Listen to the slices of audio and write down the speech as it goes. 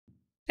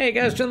Hey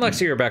guys, Lux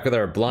here, back with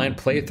our blind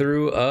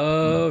playthrough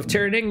of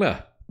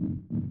Terranigma.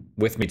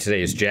 With me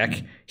today is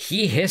Jack.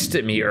 He hissed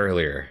at me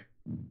earlier.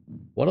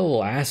 What a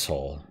little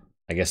asshole.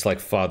 I guess like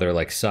father,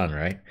 like son,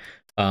 right?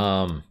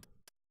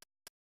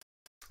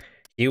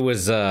 He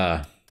was,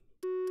 I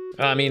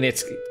mean,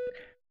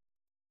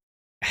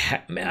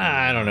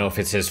 I don't know if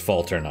it's his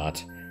fault or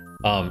not.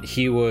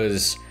 He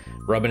was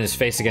rubbing his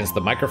face against the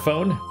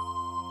microphone.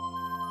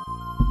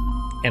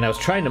 And I was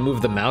trying to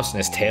move the mouse and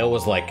his tail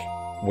was like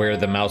where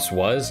the mouse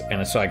was,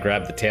 and so I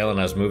grabbed the tail and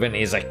I was moving, and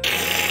he's like,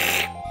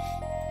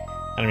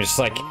 and I'm just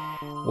like,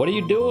 what are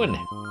you doing?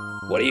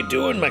 What are you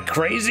doing, my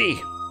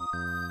crazy?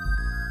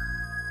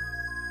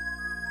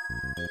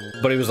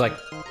 But he was like,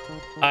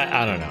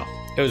 I don't know.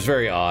 It was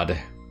very odd.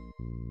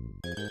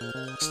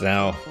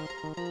 So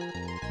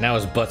now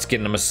his butt's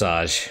getting a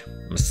massage.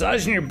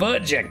 Massaging your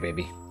butt, Jack,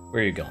 baby.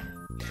 Where are you going?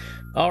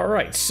 All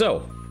right,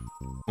 so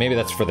maybe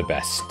that's for the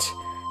best.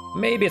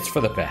 Maybe it's for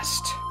the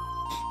best.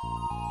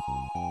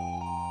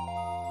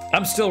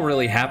 I'm still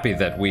really happy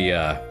that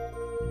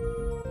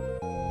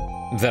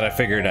that I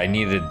figured I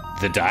needed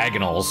the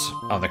diagonals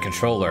on the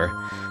controller.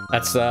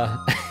 That's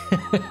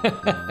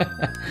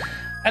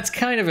that's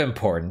kind of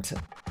important.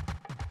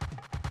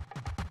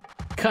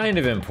 Kind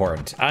of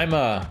important. I'm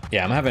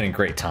having a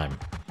great time.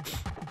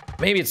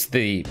 Maybe it's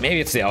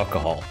the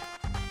alcohol.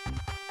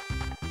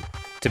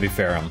 To be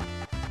fair, I'm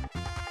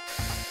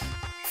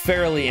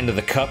fairly into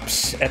the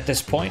cups at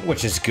this point,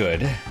 which is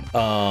good.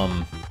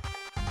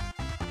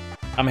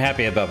 I'm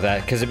happy about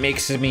that, because it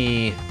makes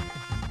me,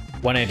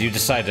 when I do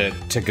decide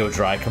to go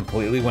dry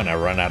completely when I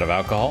run out of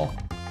alcohol,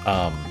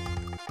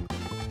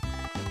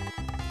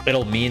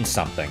 it'll mean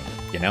something,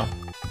 you know?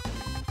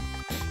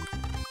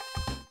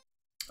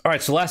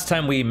 Alright, so last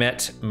time we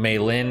met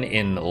Meilin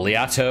in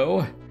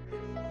Liato,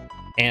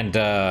 and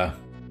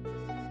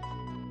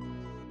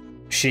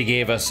she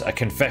gave us a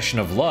confession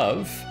of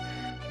love,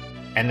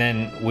 and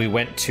then we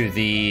went to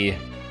the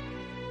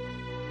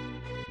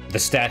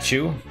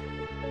statue,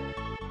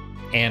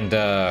 and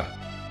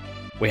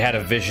we had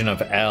a vision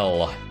of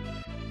Elle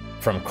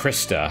from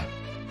Krista.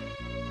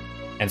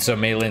 And so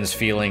Meilin's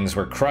feelings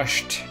were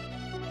crushed,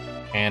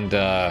 and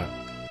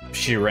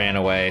she ran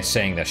away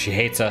saying that she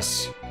hates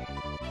us,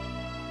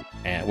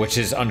 and, which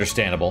is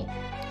understandable.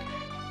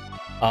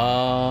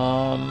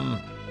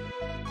 Right,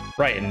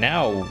 and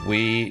now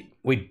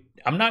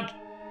I'm not,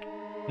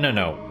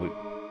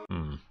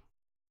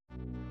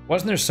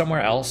 wasn't there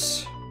somewhere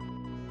else?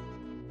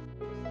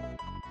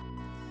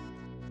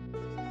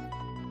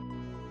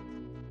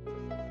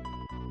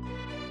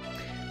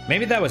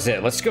 Maybe that was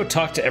it. Let's go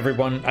talk to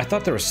everyone. I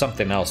thought there was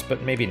something else,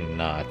 but maybe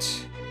not.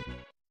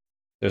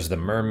 There's the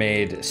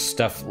mermaid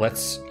stuff.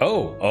 Okay.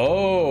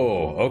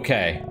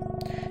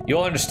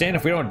 You'll understand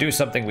if we don't do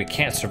something, we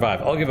can't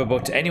survive. I'll give a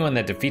boat to anyone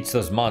that defeats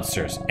those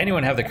monsters.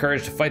 Anyone have the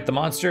courage to fight the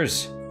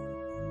monsters?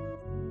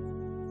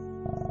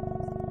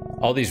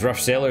 All these rough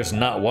sailors,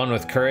 not one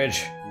with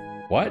courage.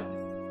 What?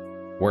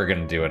 We're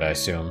gonna do it, I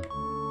assume.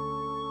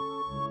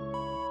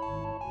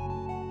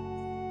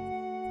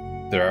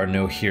 There are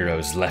no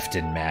heroes left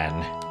in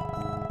man.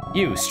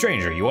 You,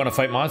 stranger, you want to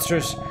fight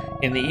monsters?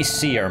 In the East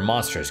Sea are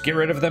monsters. Get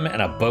rid of them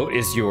and a boat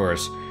is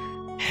yours.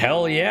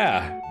 Hell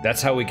yeah.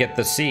 That's how we get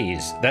the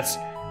seas.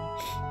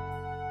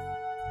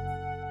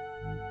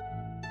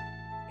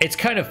 It's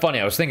kind of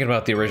funny. I was thinking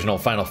about the original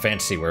Final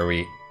Fantasy where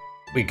we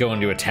go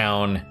into a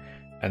town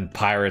and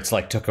pirates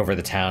like took over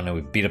the town and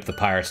we beat up the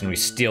pirates and we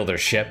steal their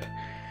ship.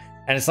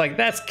 And it's like,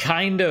 that's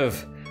kind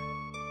of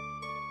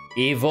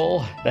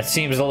evil. That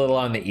seems a little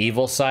on the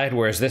evil side,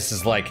 whereas this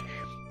is like,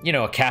 you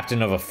know, a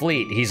captain of a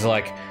fleet. He's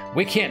like,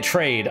 we can't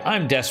trade.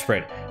 I'm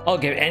desperate. I'll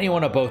give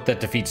anyone a boat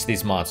that defeats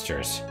these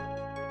monsters.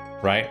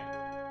 Right?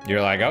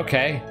 You're like,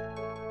 okay.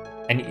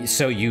 And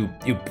so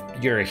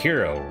you're a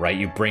hero, right?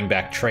 You bring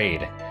back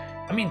trade.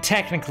 I mean,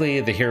 technically,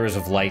 the Heroes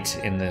of Light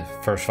in the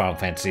first Final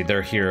Fantasy,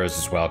 they're heroes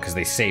as well because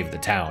they saved the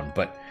town.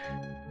 But,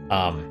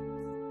 I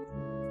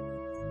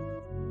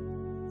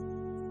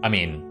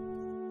mean,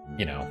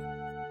 you know,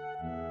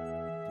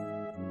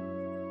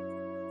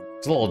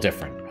 it's a little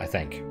different, I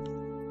think.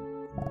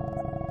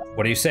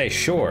 What do you say?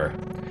 Sure.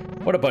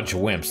 What a bunch of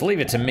wimps.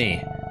 Leave it to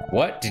me.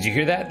 What? Did you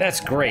hear that?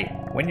 That's great.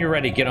 When you're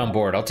ready, get on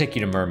board. I'll take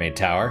you to Mermaid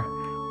Tower.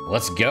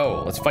 Let's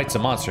go. Let's fight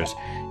some monsters.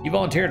 You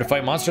volunteered to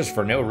fight monsters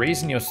for no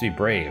reason? You must be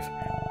brave.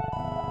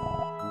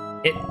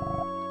 It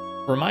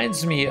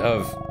reminds me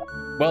of...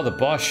 Well, the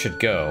boss should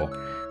go.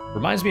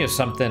 Reminds me of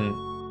something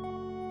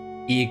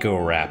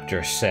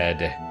Egoraptor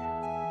said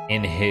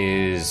in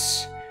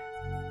his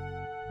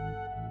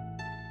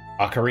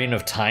Ocarina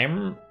of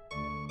Time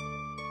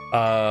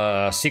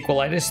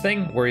sequelitis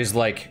thing, where he's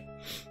like,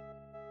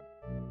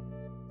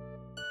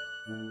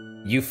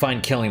 you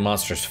find killing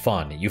monsters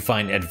fun, you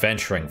find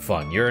adventuring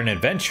fun. You're an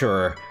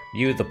adventurer,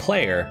 you the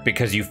player,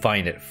 because you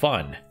find it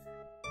fun.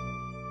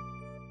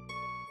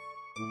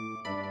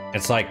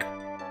 It's like,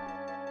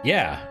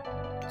 yeah,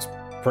 it's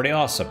pretty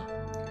awesome.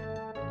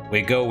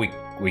 We go,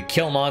 we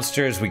kill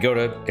monsters, we go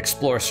to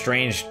explore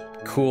strange,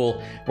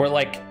 cool, we're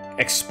like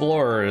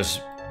explorers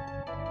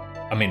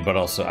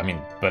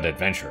but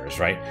adventurers,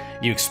 right?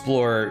 You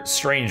explore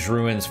strange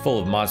ruins full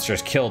of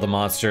monsters, kill the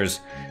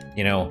monsters,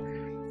 you know,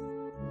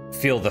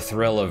 feel the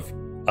thrill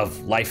of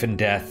life and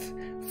death,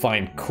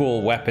 find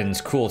cool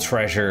weapons, cool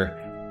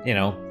treasure, you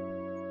know.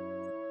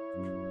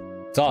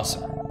 It's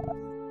awesome.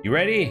 You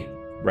ready?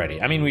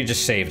 Ready. I mean, we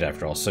just saved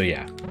after all, so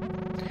yeah.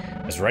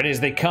 As ready as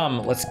they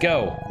come, let's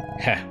go.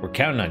 Heh, we're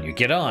counting on you.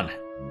 Get on.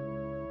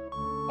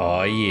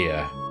 Oh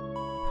yeah.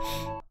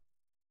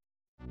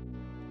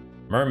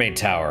 Mermaid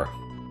Tower.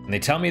 And they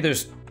tell me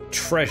there's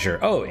treasure.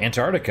 Oh,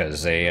 Antarctica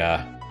is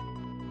a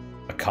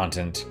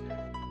continent.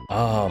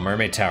 Oh,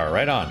 Mermaid Tower,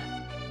 right on.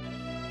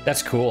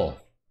 That's cool.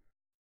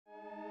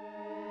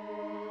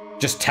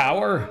 Just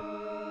tower?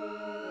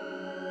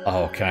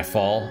 Oh, can I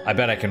fall? I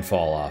bet I can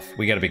fall off.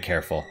 We gotta be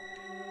careful.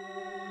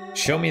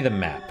 Show me the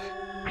map.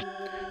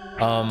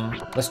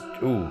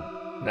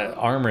 That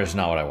armor is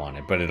not what I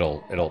wanted, but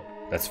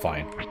that's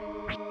fine.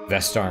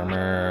 Vest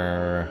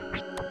armor,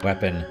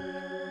 weapon.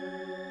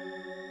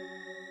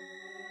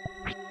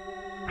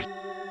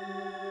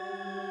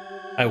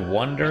 I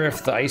wonder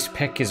if the ice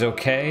pick is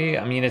okay.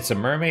 I mean, it's a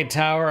mermaid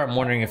tower. I'm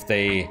wondering if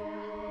they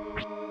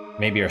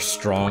maybe are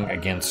strong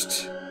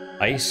against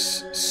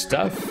ice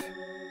stuff.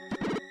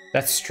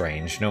 That's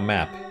strange. No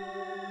map.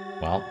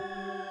 Well.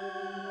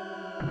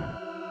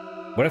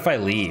 What if I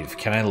leave?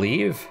 Can I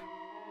leave?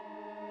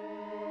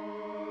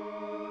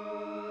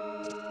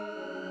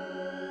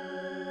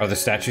 Are the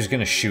statues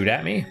gonna shoot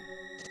at me?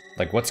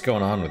 Like, what's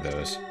going on with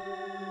those?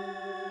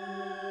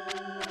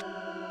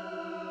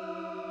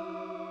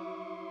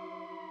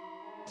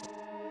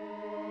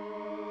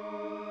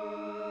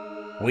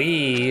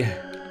 We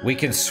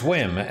can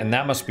swim, and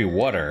that must be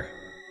water.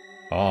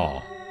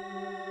 Oh.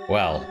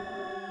 Well.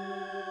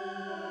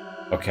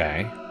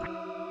 Okay.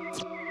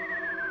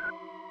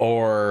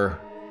 Or...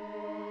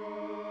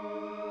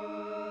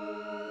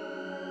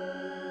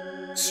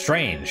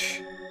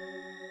 strange.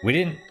 We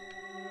didn't...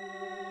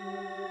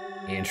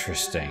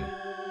 Interesting.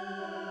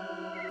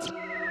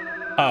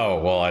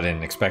 Oh, well, I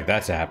didn't expect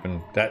that to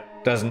happen.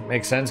 That doesn't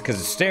make sense because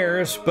it's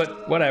stairs,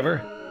 but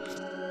whatever.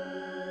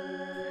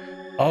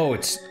 Oh,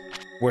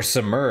 we're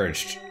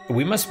submerged.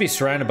 We must be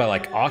surrounded by,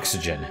 like,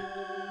 oxygen.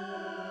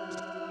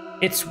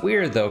 It's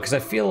weird, though, because I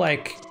feel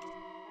like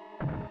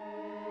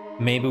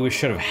maybe we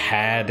should have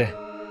had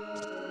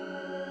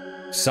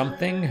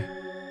something.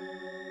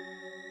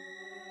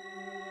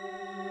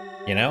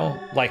 You know?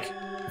 Like,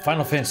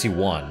 Final Fantasy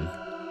 1,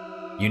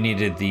 you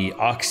needed the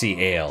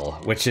Oxy Ale,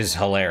 which is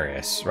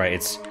hilarious, right?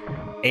 It's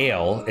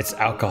ale, it's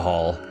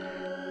alcohol,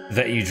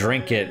 that you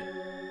drink it,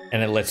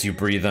 and it lets you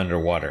breathe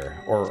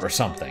underwater, or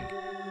something.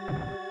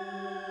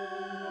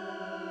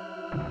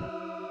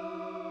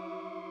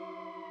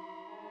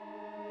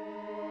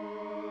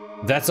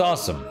 That's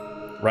awesome,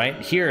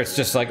 right? Here it's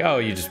just like, oh,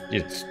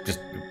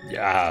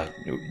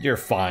 you're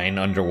fine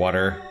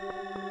underwater.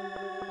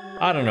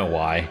 I don't know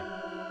why.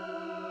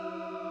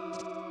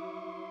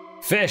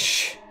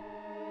 Fish!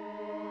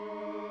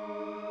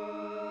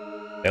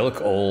 They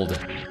look old.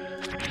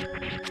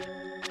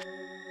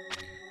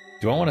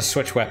 Do I want to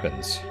switch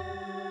weapons?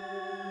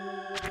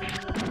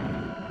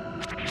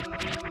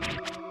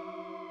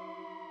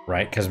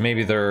 Right, because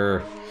maybe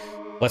they're...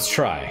 Let's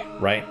try,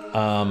 right?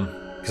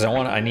 Because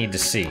I need to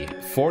see.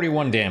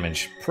 41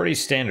 damage, pretty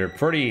standard,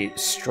 pretty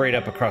straight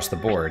up across the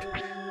board.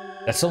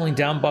 That's only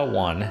down by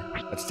 1.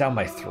 That's down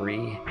by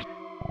 3.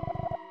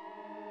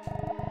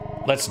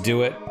 Let's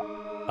do it.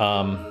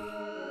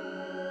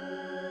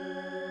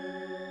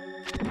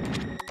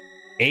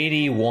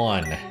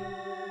 81.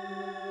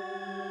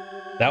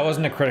 That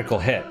wasn't a critical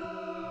hit.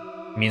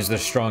 It means they're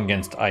strong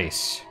against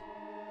ice.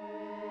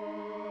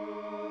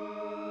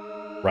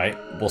 Right?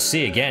 We'll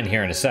see again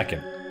here in a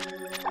second.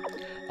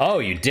 Oh,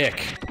 you dick.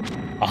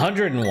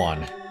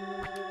 101.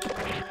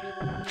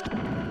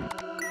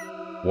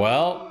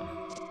 Well.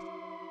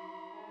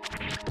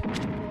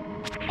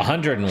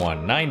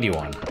 101.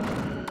 91.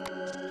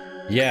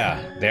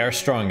 Yeah, they are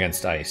strong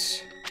against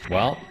ice.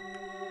 Well.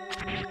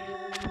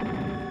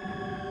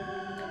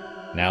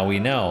 Now we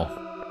know.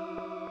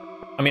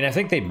 I mean, I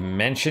think they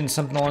mentioned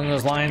something along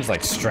those lines,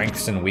 like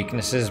strengths and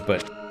weaknesses,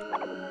 but...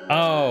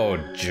 Oh,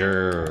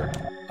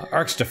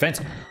 Ark's defense.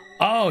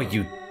 Oh,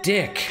 you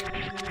dick.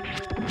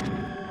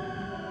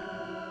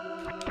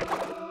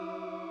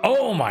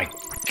 Oh my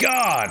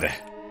god!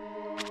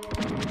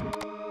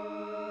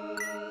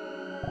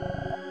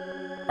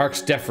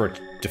 Ark's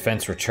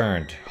defense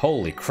returned.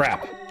 Holy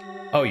crap.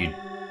 Oh, you...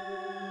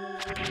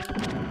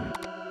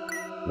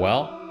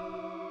 Well...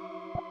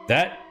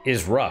 That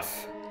is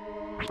rough.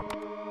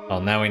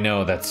 Well, now we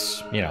know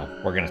that's, you know,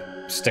 we're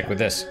gonna stick with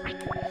this.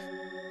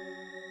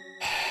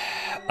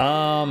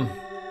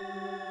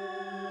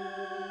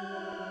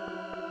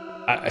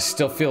 I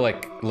still feel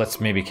like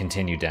let's maybe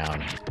continue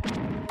down.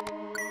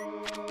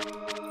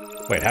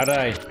 Wait, how did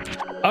I...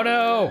 Oh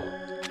no!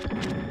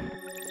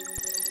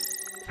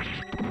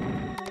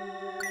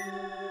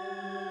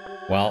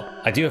 Well,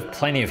 I do have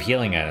plenty of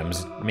healing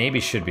items. Maybe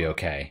should be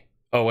okay.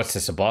 Oh, what's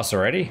this, a boss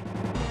already?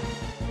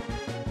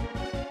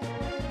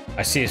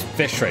 I see his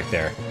fish right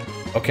there.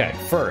 Okay,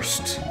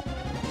 first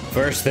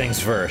things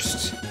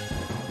first.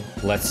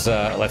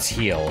 Let's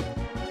heal.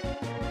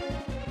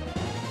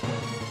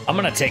 I'm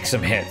gonna take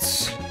some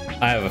hits.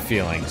 I have a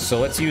feeling. So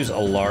let's use a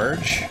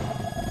large.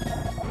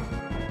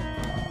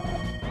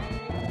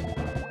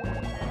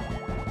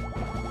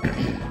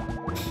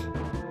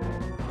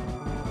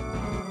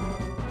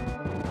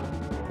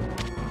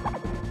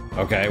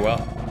 Okay,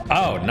 well.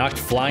 Oh, knocked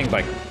flying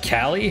by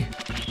Callie?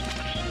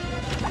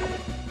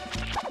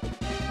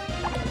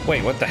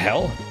 Wait, what the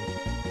hell?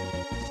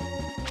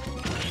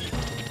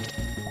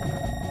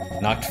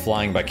 Knocked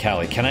flying by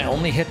Callie. Can I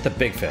only hit the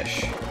big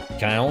fish?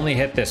 Can I only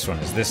hit this one?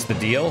 Is this the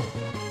deal?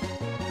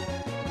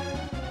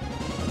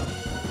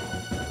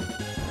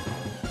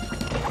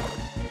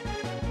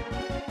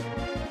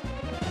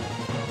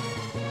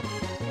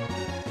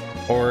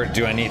 Or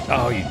do I need...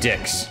 Oh, you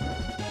dicks.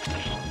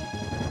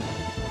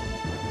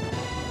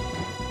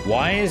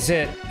 Why is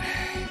it...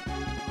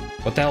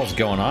 What the hell is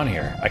going on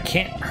here? I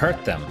can't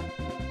hurt them.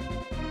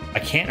 I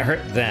can't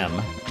hurt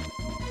them.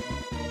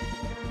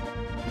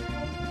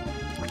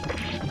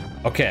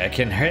 Okay, I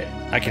can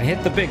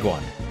hit the big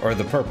one. Or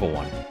the purple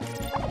one.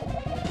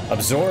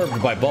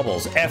 Absorbed by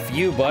bubbles. F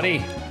you,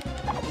 buddy.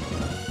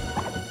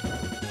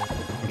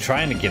 I'm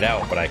trying to get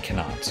out, but I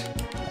cannot.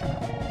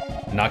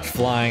 Knocked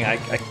flying.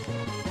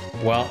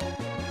 Well,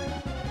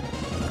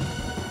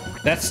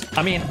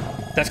 I mean,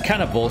 that's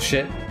kind of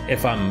bullshit.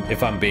 If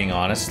I'm being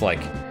honest,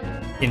 like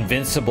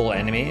invincible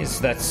enemies,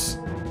 that's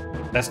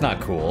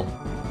not cool.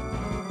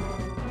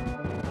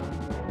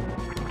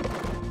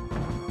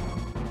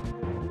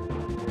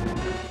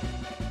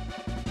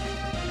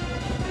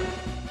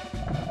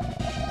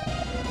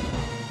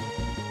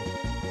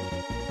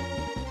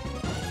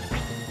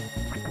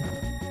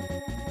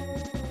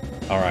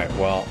 All right,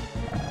 well,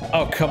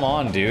 oh, come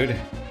on, dude.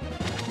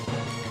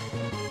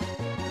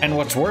 And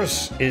what's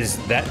worse is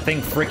that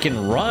thing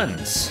freaking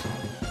runs.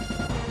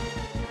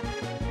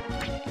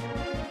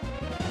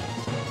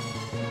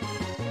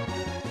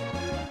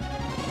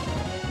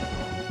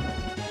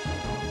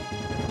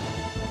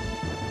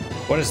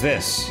 What is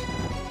this?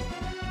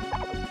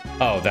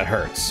 Oh, that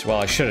hurts. Well,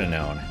 I should have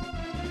known.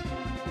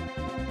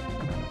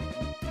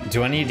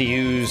 Do I need to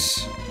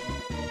use...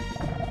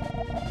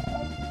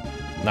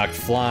 Knocked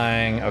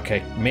flying.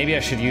 Okay, maybe I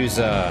should use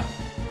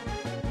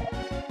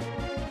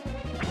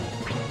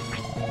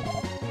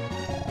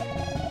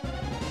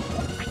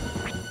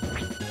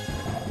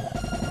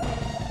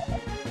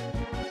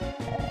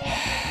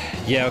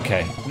Yeah,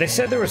 okay. They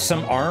said there was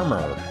some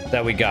armor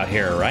that we got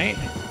here, right?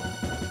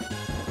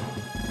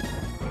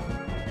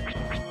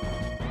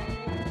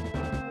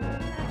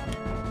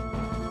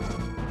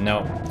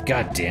 No.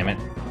 God damn it.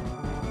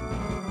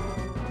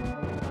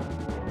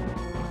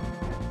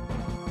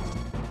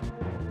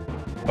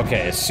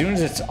 Okay, as soon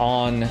as it's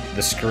on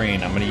the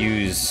screen, I'm gonna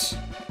use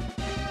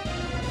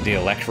the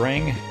elect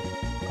ring.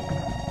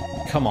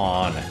 Come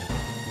on.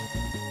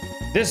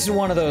 This is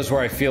one of those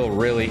where I feel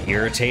really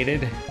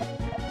irritated.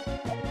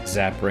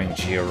 Zap ring,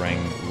 Geo ring,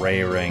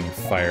 Ray ring,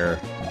 fire.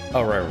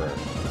 Oh,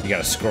 right. You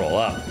gotta scroll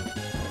up.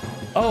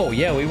 Oh,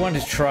 yeah, we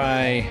wanted to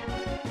try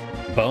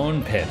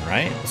bone pin,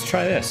 right? Let's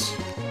try this.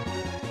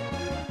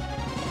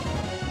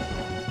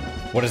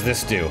 What does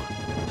this do?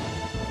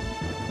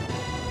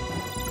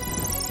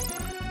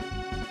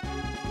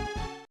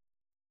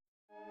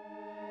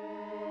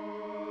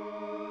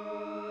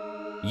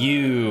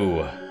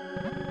 You.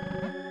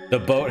 The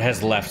boat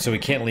has left, so we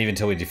can't leave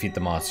until we defeat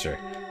the monster.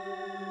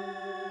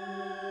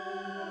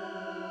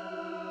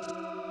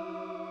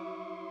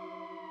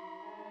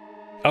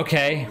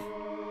 Okay.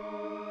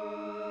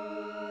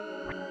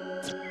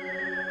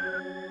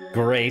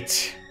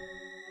 Great.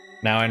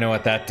 Now I know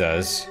what that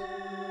does.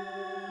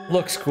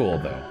 Looks cool,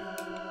 though.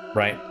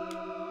 Right?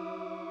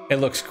 It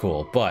looks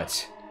cool,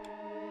 but...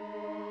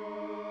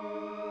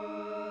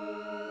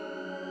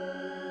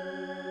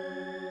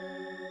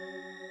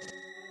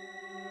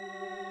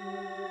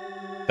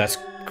 That's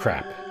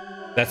crap.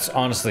 That's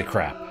honestly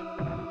crap.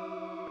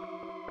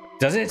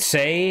 Does it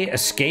say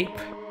escape?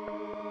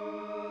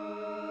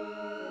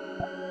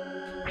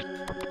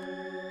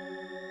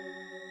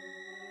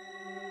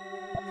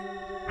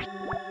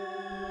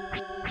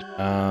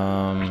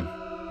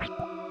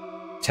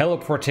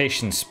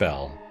 Teleportation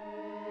spell.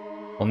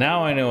 Well,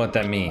 now I know what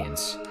that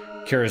means.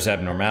 Cures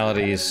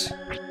abnormalities.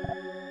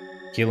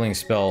 Healing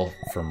spell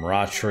from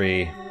Raw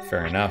Tree.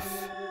 Fair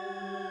enough.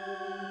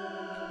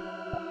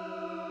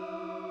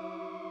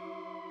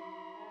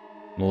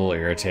 I'm a little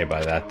irritated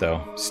by that,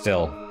 though.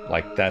 Still,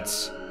 like,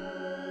 that's...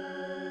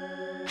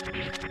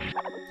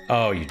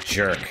 Oh, you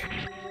jerk.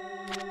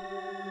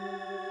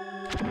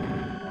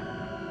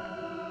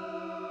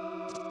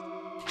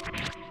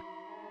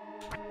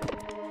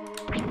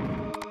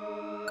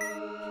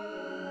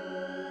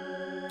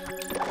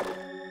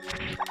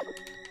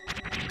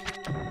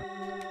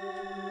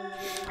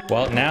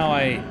 Well, now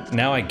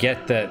I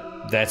get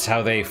that that's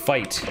how they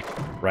fight,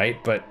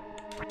 right? But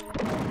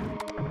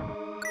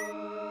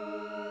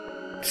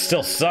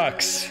still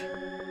sucks.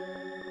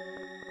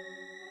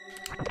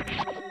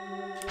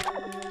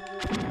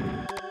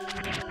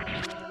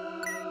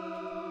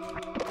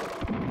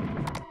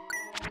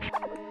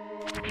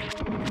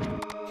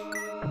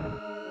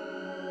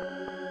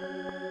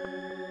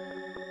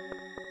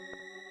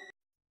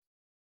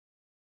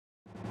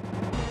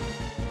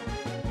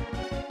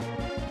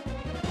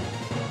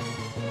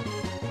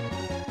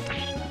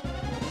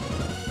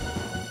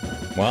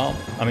 Well,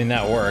 I mean,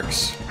 that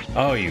works.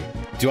 Oh,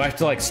 do I have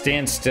to, like,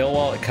 stand still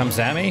while it comes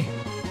at me?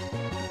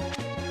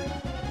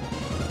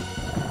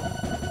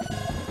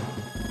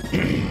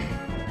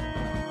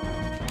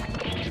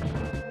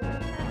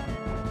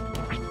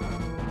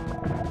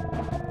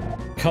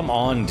 Come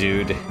on,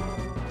 dude.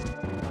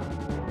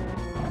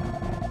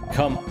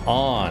 Come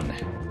on.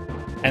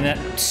 And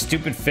that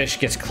stupid fish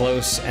gets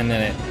close, and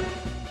then it...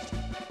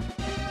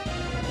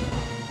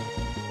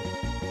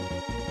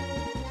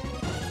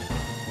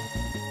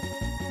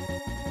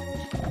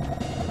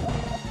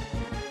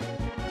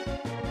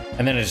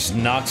 And then it just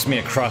knocks me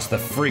across the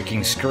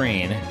freaking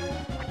screen.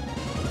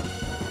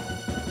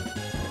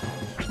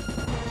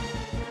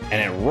 And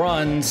it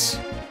runs.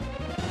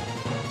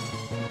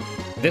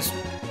 This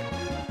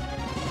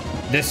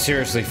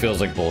seriously feels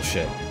like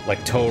bullshit.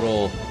 Like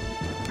total...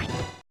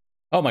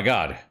 Oh my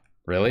god.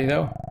 Really,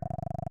 though?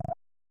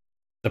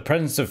 The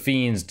presence of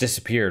fiends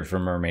disappeared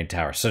from Mermaid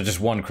Tower, so just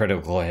one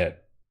critical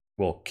hit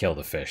will kill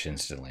the fish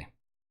instantly.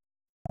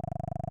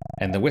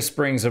 And the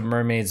whisperings of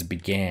mermaids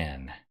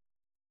began.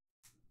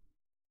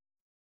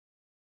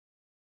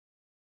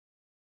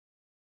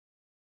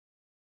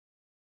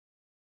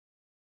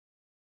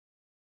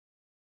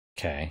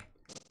 Okay.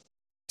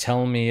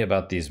 Tell me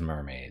about these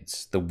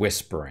mermaids. The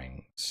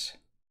whisperings.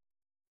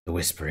 The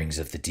whisperings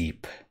of the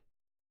deep.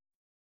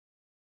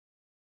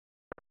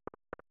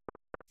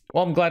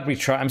 Well,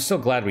 I'm still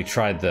glad we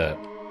tried the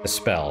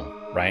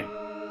spell, right?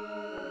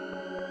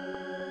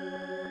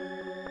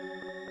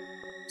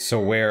 So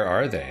where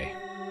are they?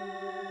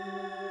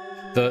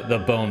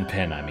 The bone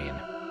pin, I mean.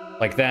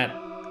 Like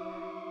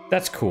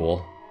that's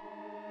cool.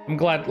 I'm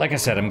glad, like I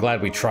said, I'm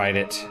glad we tried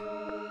it.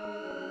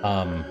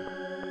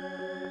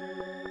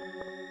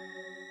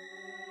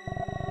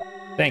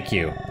 Thank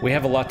you. We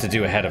have a lot to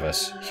do ahead of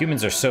us.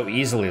 Humans are so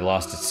easily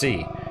lost at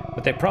sea,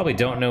 but they probably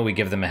don't know we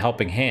give them a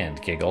helping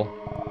hand, Giggle.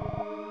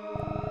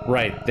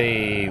 Right,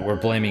 they were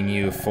blaming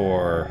you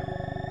for,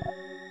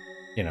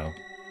 you know,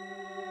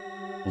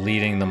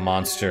 leading the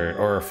monster,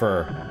 or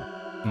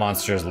for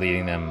monsters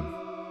leading them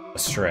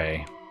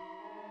astray.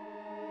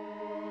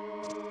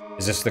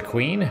 Is this the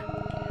queen?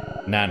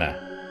 Nana.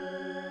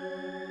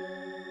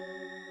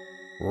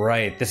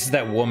 Right, this is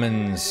that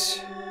woman's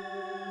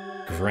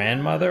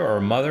grandmother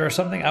or mother or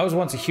something? I was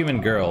once a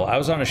human girl. I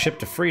was on a ship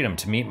to freedom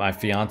to meet my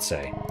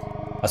fiance.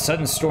 A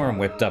sudden storm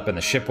whipped up and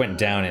the ship went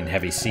down in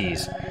heavy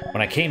seas.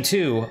 When I came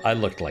to, I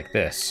looked like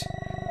this.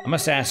 I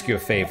must ask you a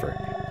favor.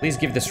 Please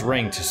give this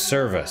ring to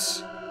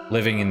Service,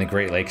 living in the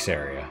Great Lakes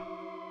area.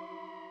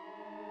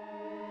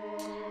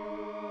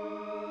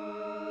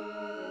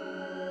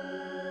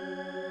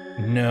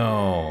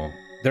 No.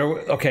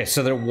 Okay,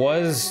 so there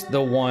was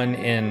the one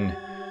in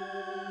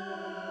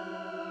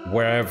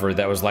wherever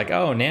that was like,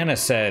 oh, Nana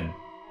said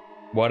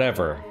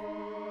whatever.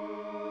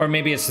 Or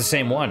maybe it's the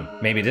same one.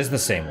 Maybe it is the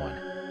same one.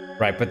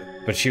 Right,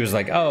 but she was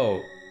like,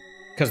 oh,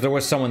 because there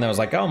was someone that was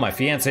like, oh, my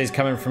fiance's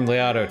coming from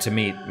Liado to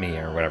meet me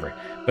or whatever.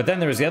 But then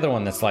there was the other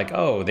one that's like,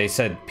 oh, they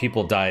said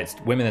people die,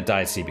 women that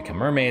die at sea become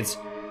mermaids.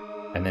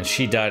 And then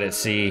she died at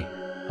sea.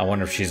 I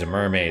wonder if she's a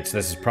mermaid, so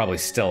this is probably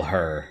still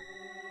her.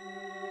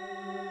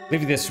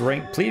 Leave this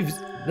ring, please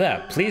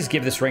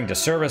give this ring to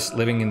Service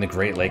living in the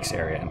Great Lakes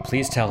area, and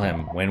please tell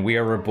him, when we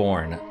are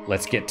reborn,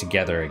 let's get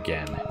together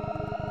again.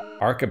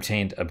 Ark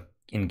obtained an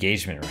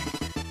engagement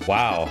ring.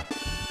 Wow.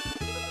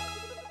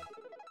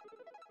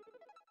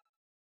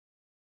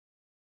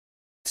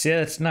 See,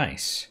 that's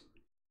nice.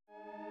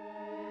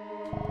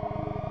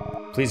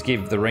 Please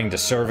give the ring to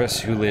Service,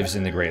 who lives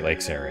in the Great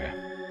Lakes area.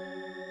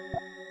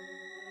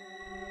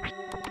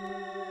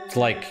 It's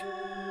like,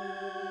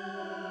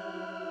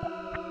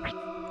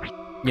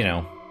 you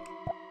know,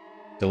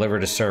 deliver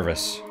to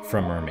Service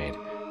from Mermaid.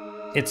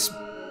 It's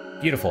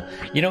beautiful.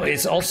 You know,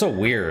 it's also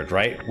weird,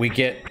 right? We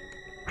get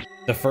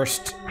the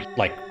first,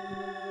 like,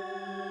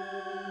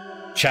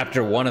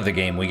 chapter 1 of the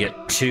game, we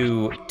get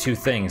two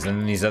things, and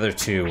then these other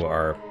two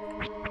are...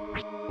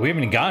 We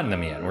haven't even gotten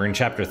them yet. We're in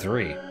chapter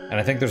 3, and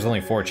I think there's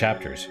only 4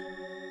 chapters.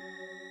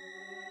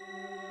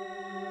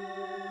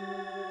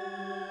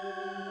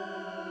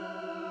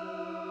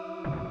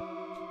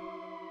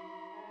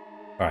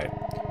 Alright.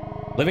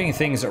 Living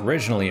things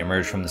originally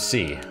emerged from the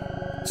sea,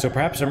 so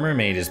perhaps a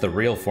mermaid is the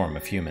real form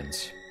of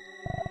humans.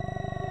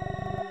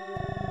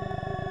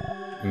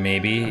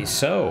 Maybe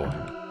so.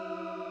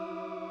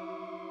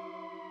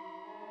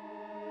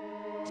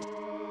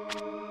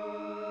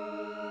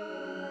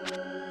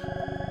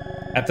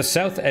 At the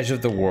south edge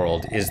of the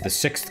world is the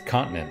 6th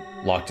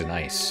continent, locked in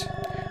ice.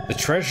 The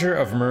treasure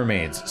of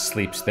mermaids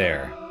sleeps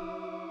there.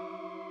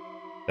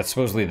 That's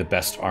supposedly the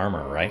best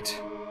armor, right?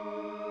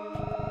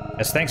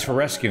 As thanks for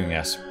rescuing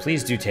us,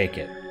 please do take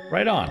it.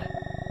 Right on.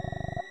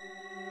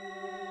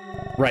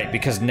 Right,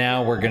 because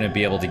now we're going to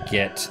be able to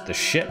get the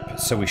ship,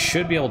 so we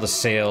should be able to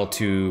sail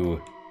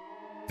to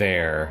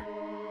there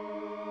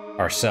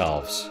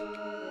ourselves.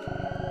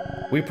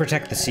 We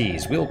protect the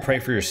seas. We'll pray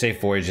for your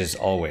safe voyages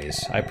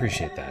always. I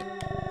appreciate that.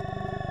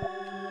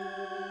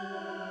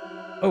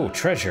 Oh,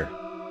 treasure.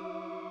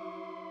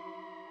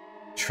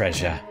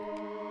 Treasure.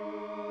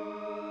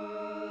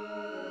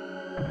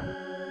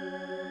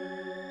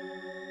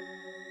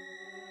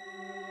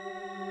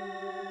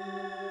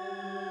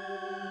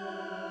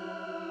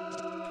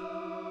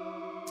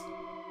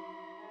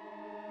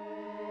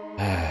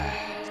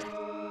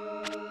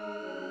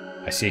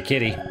 I see a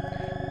kitty.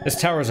 This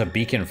tower is a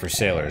beacon for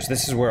sailors.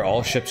 This is where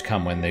all ships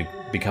come when they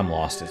become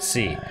lost at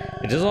sea.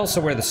 It is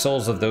also where the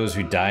souls of those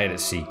who died at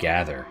sea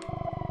gather.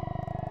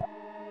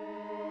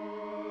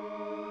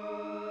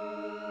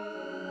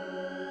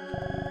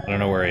 I don't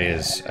know where he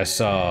is. I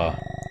saw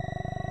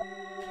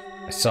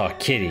a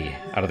kitty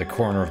out of the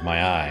corner of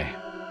my eye.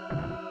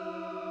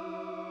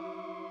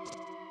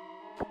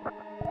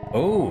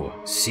 Oh,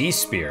 sea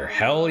spear.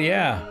 Hell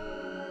yeah.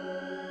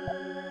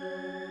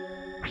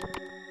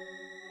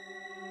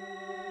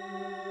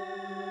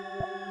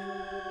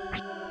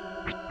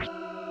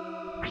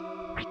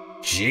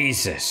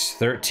 Jesus,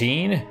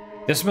 13?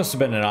 This must have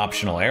been an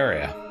optional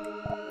area.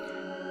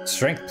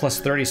 Strength plus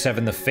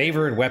 37, the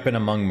favored weapon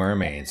among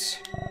mermaids.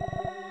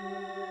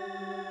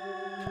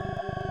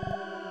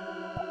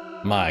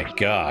 My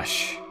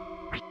gosh.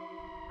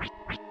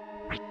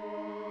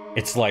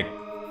 It's like...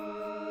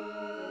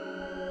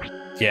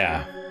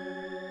 yeah.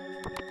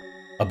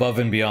 Above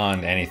and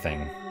beyond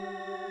anything.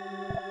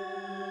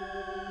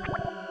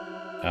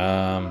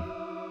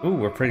 Ooh,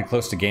 we're pretty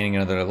close to gaining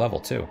another level,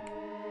 too.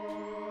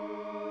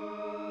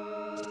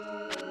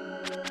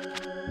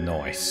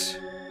 Nice.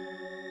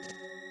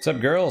 What's up,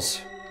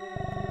 girls?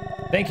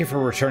 Thank you for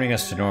returning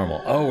us to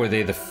normal. Oh, were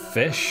they the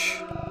fish?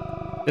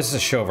 This is a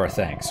show of our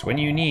thanks. When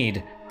you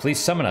need, please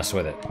summon us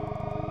with it.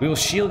 We will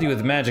shield you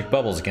with magic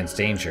bubbles against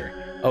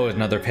danger. Oh,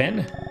 another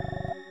pin?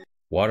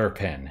 Water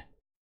pin.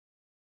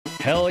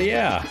 Hell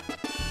yeah!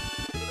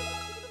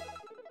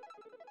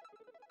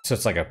 So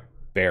it's like a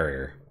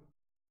barrier.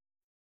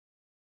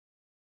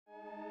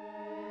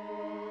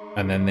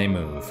 And then they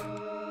move.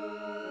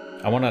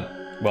 I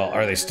wanna... well,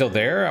 are they still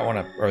there?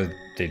 Or are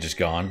they just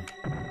gone?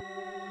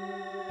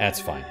 That's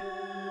fine.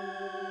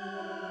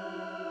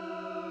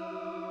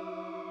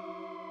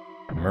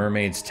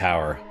 Mermaid's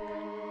Tower.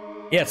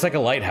 Yeah, it's like a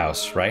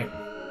lighthouse, right?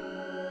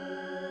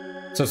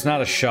 So it's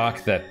not a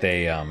shock that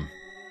they,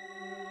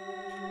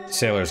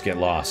 sailors get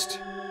lost.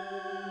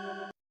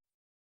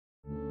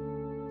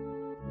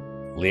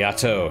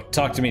 Liato,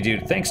 talk to me,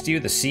 dude. Thanks to you,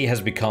 the sea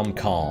has become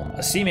calm.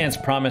 A seaman's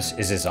promise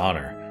is his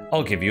honor.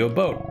 I'll give you a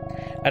boat.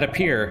 At a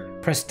pier,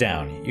 press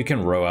down. You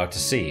can row out to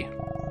sea.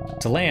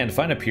 To land,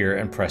 find a pier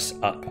and press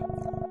up.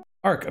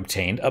 Ark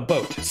obtained a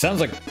boat. Sounds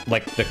like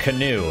the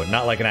canoe,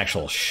 not like an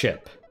actual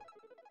ship.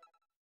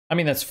 I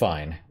mean, that's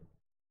fine.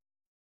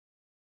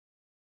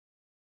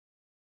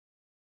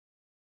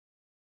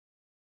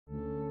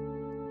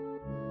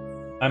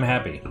 I'm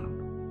happy.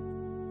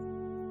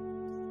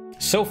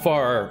 So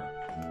far...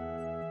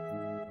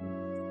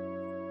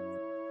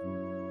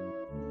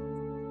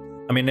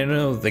 I mean, I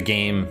know the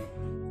game...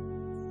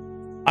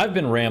 I've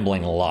been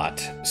rambling a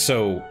lot,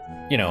 so,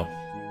 you know,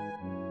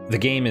 the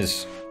game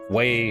is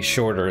way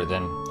shorter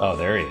than... oh,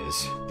 there he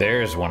is.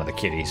 There's one of the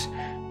kitties.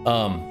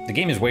 The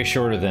game is way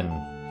shorter than...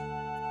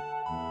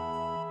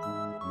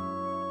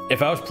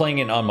 if I was playing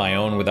it on my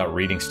own without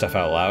reading stuff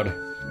out loud,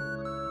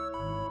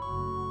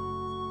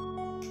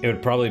 it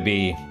would probably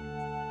be...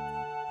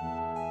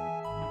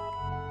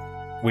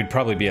 we'd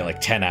probably be at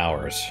like 10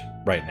 hours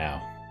right now.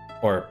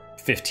 Or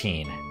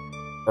 15.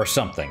 Or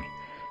something.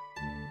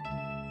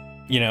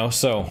 You know,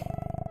 so...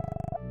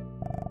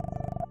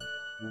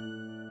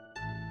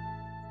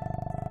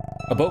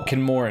 a boat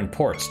can moor in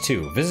ports,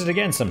 too. Visit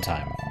again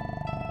sometime.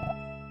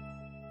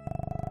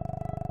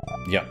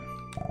 Yep.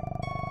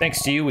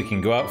 Thanks to you, we can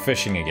go out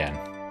fishing again.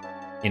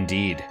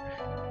 Indeed.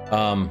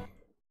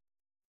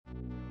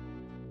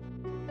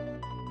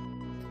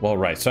 Well,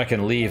 right, so I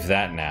can leave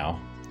that now.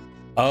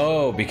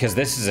 Oh, because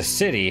this is a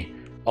city,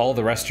 all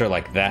the rest are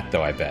like that,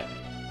 though, I bet.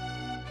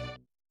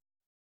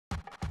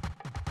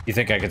 You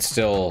think I could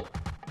still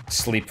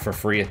sleep for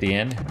free at the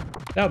inn?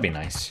 That would be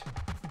nice.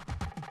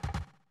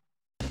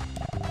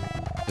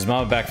 Is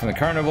Mama back from the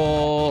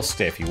carnival?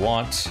 Stay if you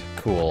want.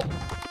 Cool.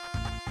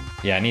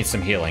 Yeah, I need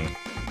some healing.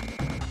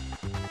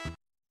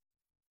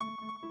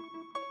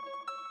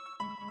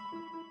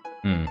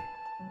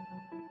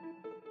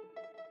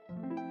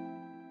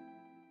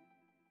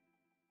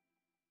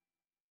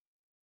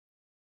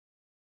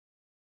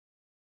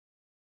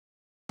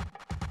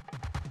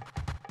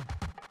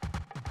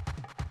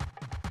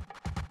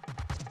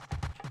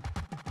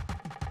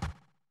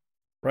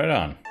 Right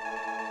on.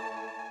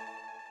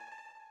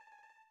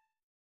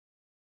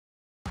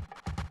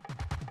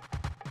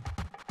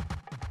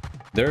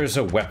 There's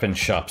a weapon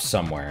shop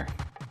somewhere.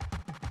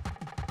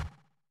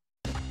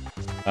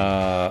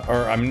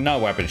 Or I'm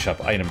not weapon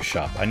shop, item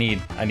shop. I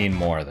need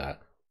more of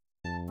that.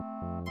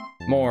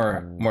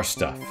 More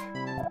stuff.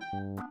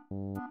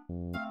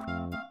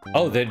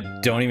 Oh, they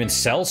don't even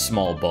sell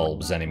small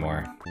bulbs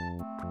anymore.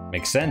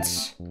 Makes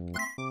sense.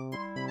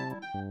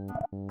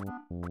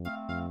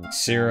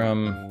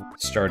 Serum,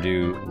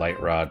 Stardew, Light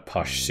Rod,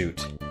 Posh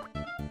Suit.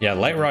 Yeah,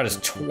 Light Rod is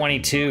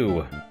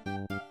 22.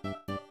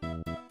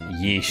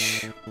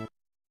 Yeesh.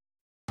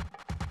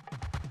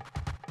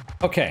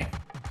 Okay.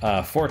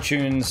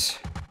 Fortunes.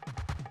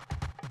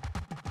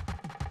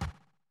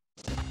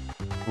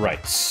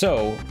 Right,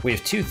 so we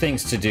have two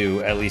things to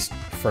do, at least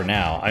for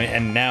now. I mean,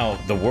 and now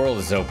the world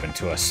is open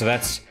to us, so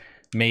that's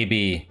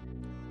maybe...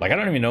 Like, I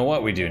don't even know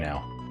what we do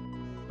now,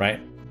 right?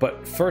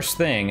 But first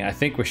thing, I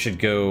think we should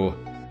go...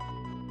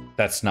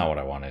 That's not what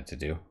I wanted to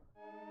do.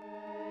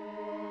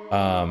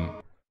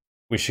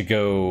 We should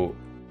go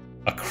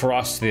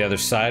across to the other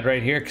side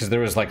right here, because there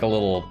was like a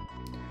little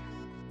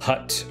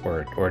hut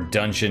or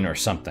dungeon or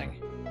something.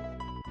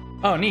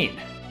 Oh, neat.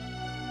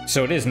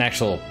 So it is an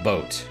actual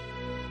boat.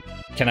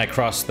 Can I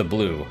cross the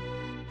blue?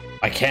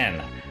 I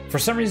can. For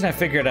some reason I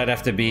figured I'd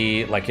have to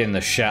be like in the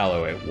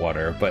shallow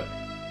water, but...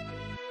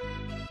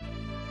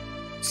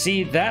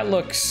 See, that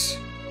looks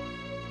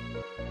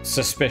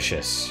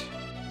suspicious.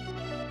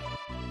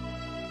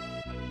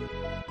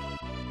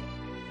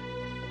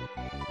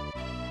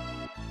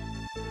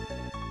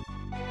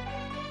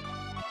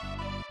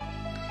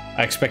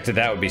 I expected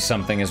that would be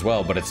something as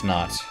well, but it's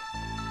not.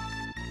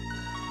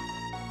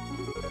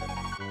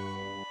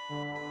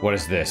 What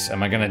is this?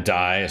 Am I gonna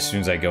die as soon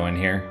as I go in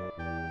here?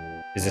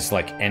 Is this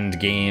like end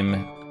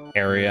game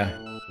area?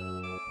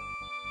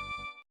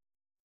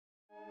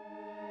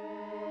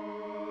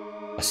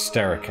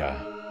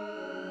 Asterica.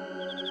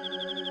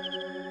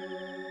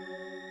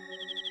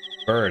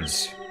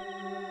 Birds.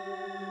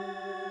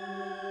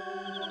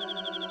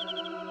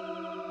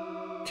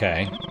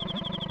 Okay.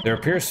 There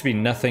appears to be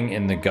nothing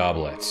in the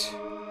goblet.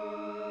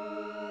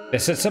 They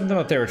said something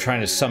about they were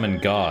trying to summon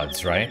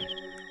gods, right?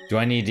 Do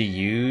I need to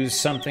use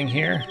something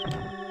here?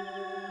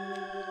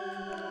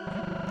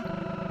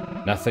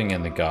 Nothing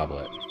in the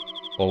goblet.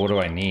 Well, what do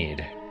I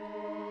need?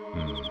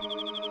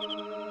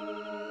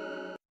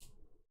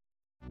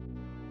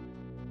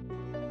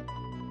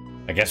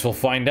 I guess we'll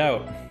find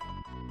out.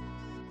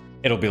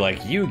 It'll be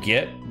like, you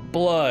get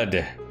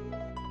blood.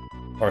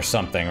 Or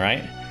something,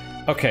 right?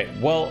 Okay,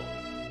 well...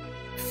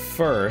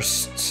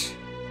 First,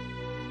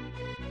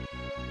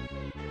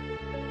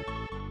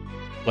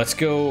 let's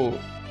go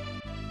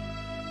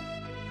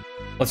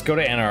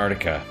to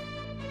Antarctica.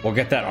 We'll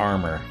get that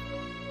armor.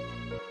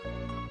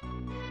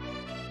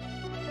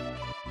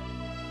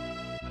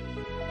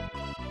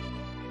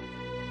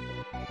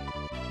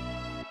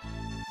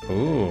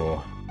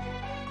 Ooh.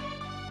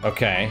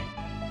 Okay.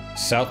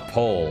 South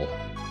Pole.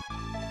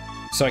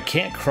 So I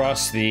can't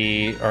cross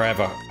the, or have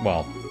a,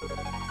 well,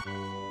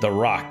 the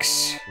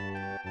rocks.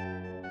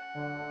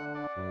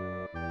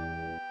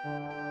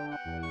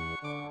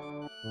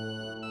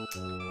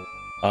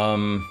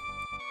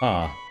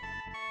 Huh.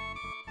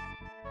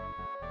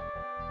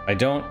 I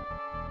don't...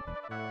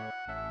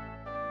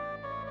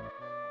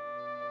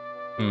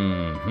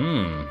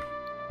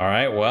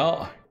 Alright,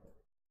 well...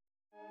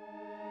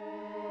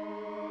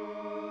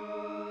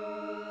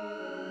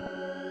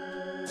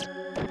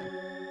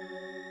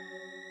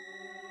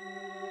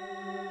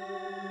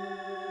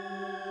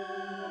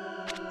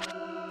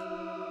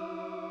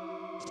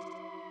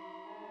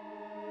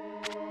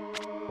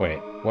 Wait,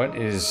 what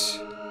is...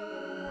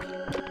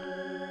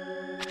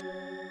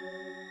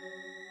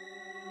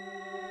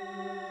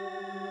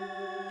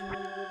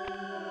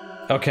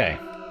 Okay,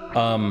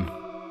 how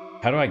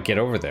do I get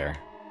over there?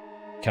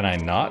 Can I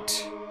not?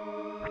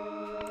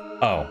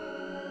 Oh.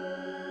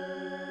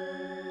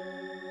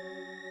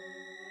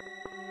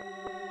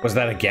 Was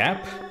that a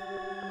gap?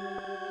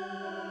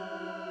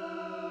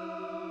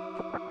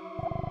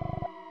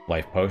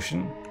 Life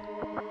potion?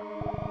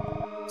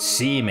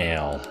 Sea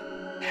mail.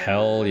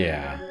 Hell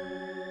yeah.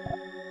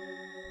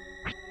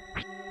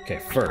 Okay,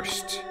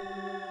 first.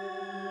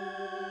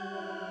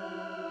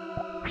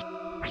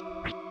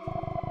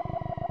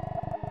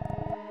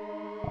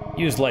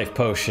 Use life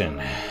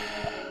potion.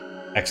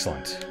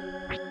 Excellent.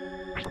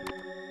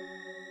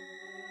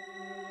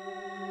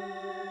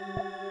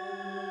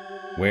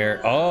 Where?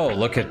 Oh,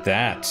 look at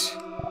that.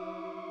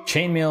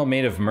 Chainmail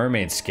made of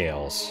mermaid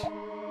scales.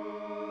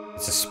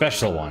 It's a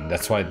special one.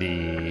 That's why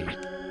they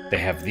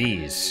have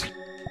these.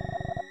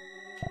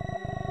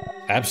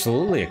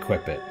 Absolutely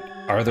equip it.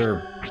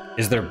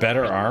 Is there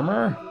better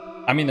armor?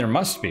 I mean, there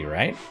must be,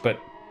 right? But...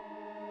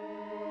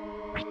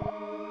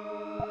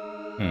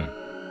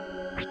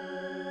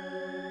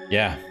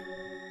 Yeah.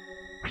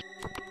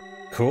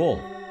 Cool.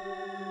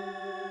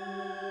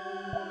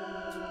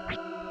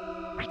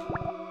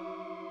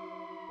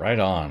 Right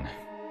on.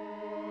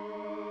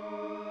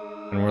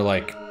 And we're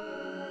like...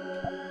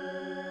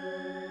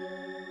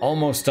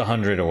 almost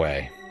 100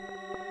 away.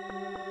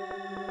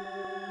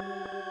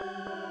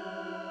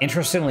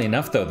 Interestingly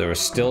enough, though, there was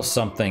still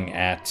something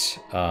at...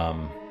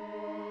 there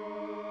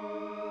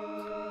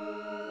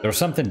was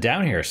something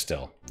down here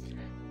still.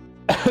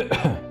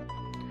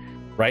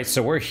 Right,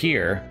 so we're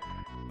here,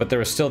 but there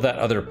was still that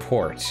other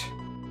port.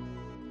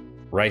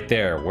 Right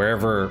there,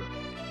 wherever...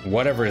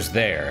 whatever is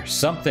there.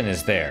 Something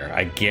is there,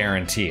 I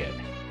guarantee it.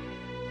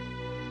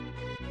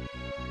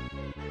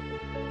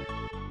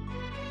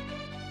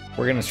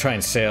 We're gonna try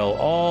and sail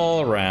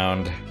all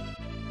around.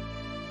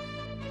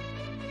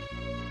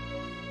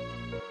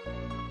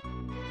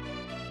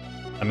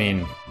 I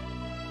mean,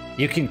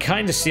 you can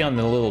kind of see on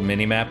the little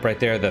mini-map right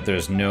there that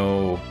there's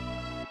no...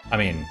 I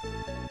mean,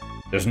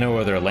 There's no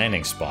other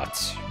landing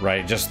spots,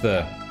 right? Just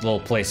the little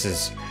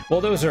places.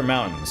 Well, those are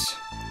mountains.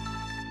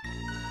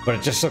 But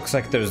it just looks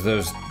like there's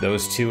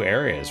those two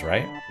areas,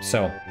 right?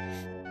 So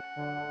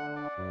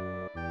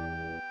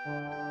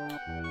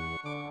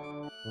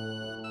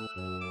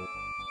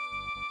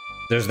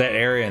there's that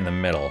area in the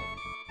middle.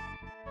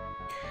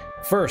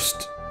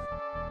 First,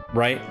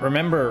 right?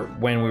 Remember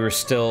when we were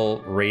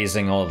still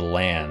raising all the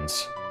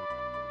lands?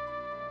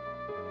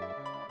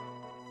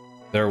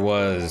 There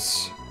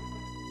was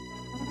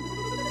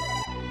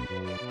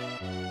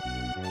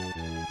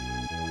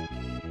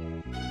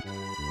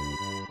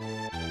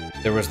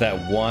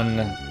that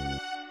one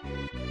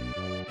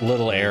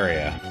little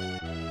area.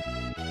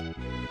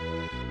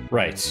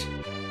 Right.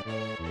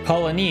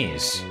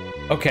 Colonies.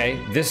 Okay,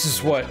 this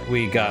is what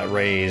we got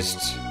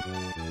raised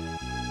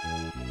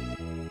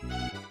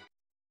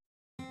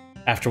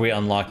after we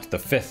unlocked the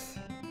 5th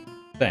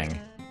thing.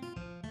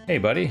 Hey,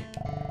 buddy.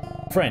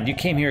 Friend, you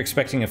came here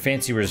expecting a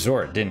fancy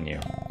resort, didn't you?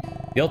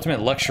 The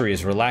ultimate luxury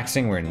is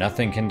relaxing where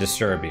nothing can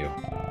disturb you.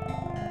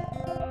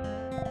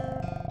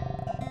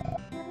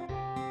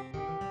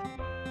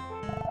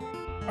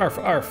 Arf,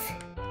 arf.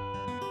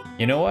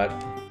 You know what?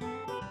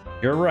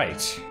 You're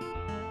right.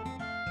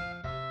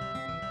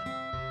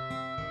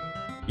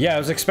 Yeah, I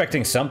was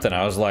expecting something.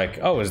 I was like,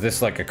 oh, is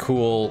this like a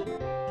cool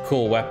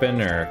weapon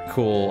or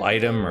cool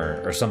item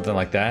or something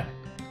like that?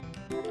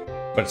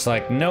 But it's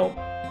like, nope.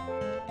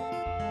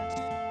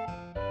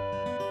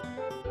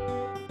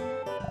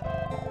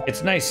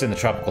 It's nice in the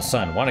tropical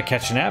sun. Want to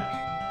catch a nap?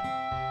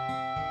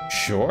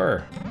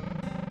 Sure.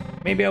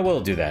 Maybe I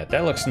will do that.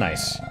 That looks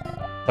nice.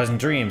 Pleasant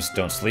dreams.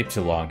 Don't sleep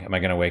too long. Am I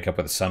going to wake up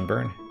with a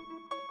sunburn?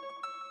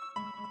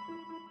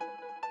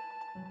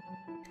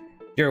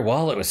 Your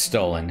wallet was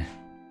stolen.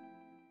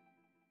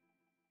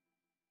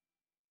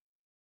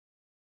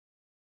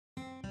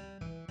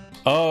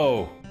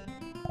 Oh.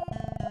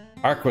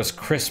 Ark was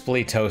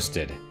crisply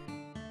toasted.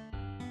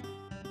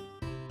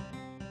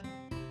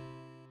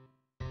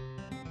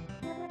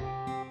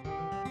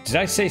 Did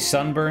I say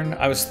sunburn?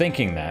 I was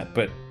thinking that,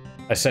 but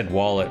I said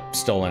wallet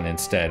stolen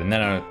instead, and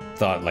then I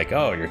thought like,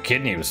 oh, your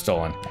kidney was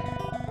stolen.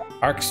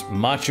 Ark's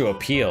macho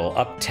appeal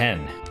up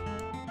 10.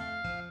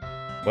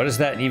 What does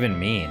that even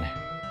mean?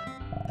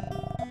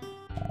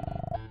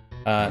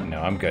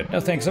 No, I'm good. No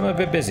thanks, I'm a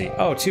bit busy.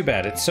 Oh, too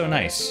bad, it's so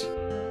nice.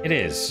 It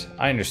is,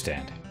 I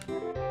understand.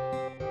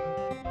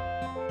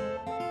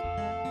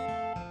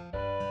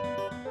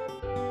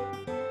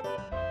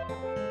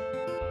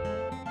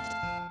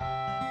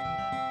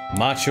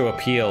 Macho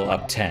appeal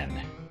up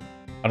 10.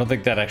 I don't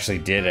think that actually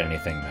did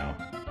anything, though.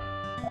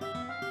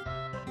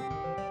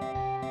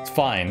 It's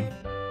fine.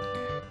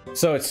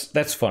 So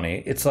that's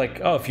funny. It's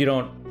like, oh, if you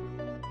don't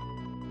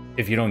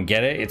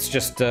get it, it's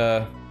just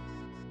it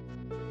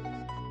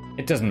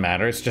doesn't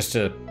matter. It's just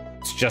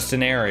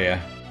an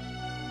area.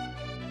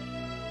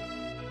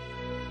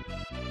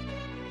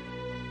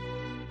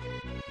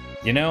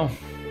 You know?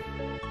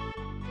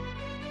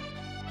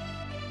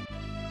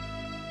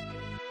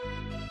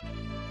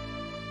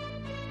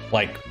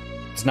 Like,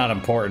 it's not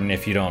important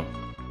if you don't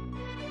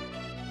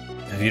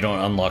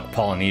unlock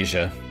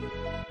Polynesia.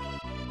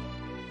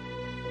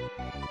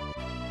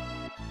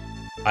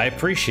 I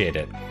appreciate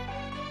it.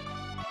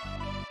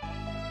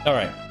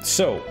 Alright,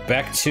 so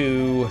back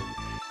to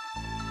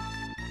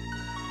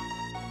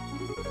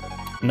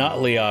not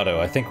Liado.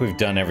 I think we've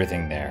done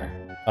everything there.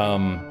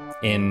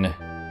 In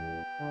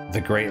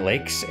the Great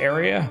Lakes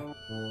area.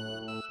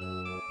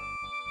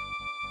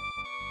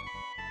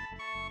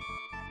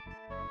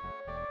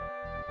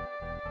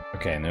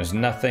 Okay, and there's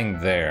nothing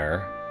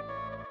there.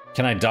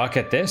 Can I dock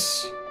at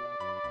this?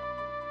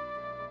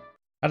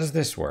 How does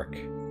this work?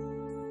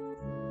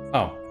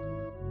 Oh.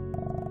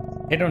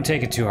 Hey, don't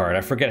take it too hard.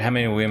 I forget how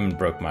many women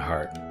broke my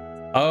heart.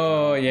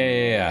 Oh,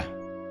 yeah.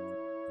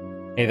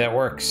 Hey, that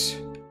works.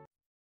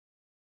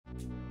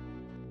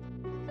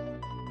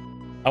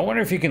 I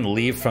wonder if you can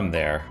leave from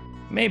there.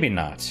 Maybe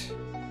not.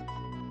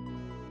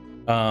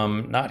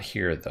 Not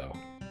here, though.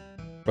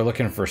 We're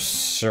looking for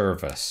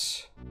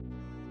service.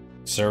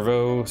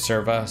 Something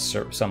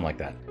like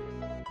that.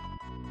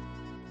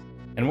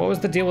 And what was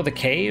the deal with the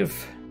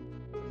cave?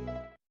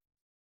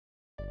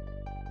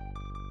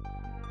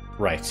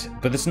 Right,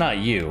 but it's not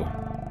you.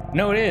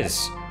 No, it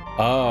is.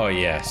 Oh,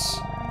 yes.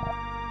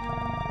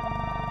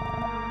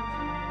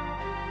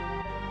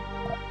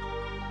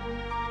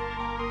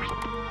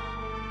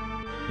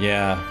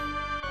 Yeah,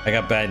 I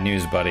got bad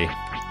news, buddy.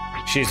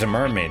 She's a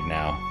mermaid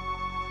now.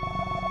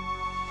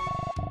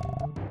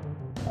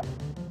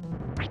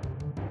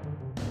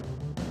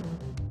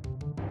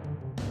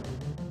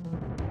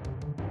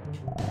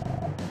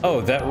 Oh,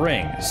 that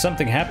ring.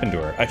 Something happened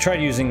to her. I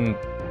tried using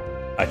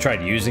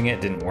it,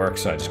 didn't work,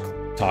 so I just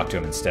talked to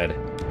him instead.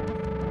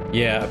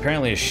 Yeah,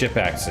 apparently a ship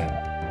accident.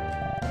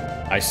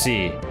 I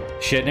see.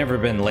 She had never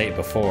been late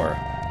before.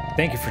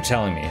 Thank you for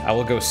telling me. I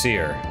will go see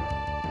her.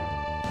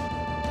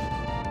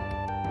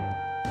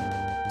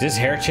 Did his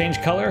hair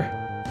change color?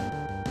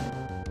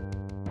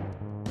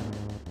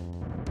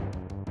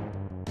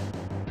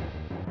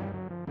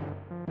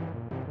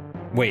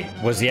 Wait,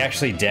 was he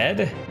actually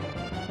dead?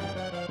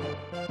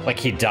 Like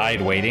he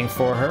died waiting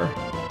for her?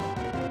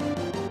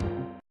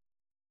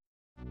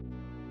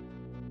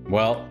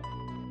 Well,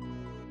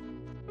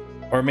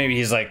 or maybe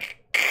he's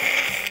like,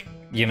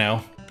 you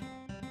know?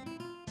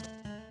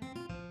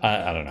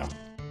 I don't know.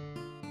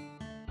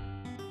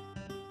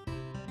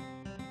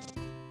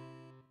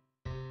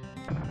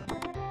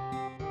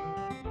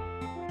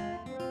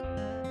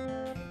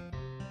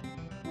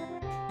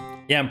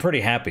 Yeah, I'm pretty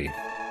happy.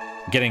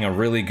 Getting a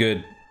really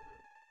good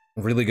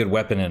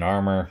weapon and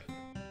armor.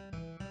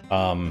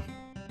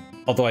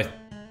 Although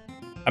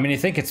I mean, you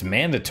think it's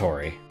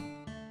mandatory.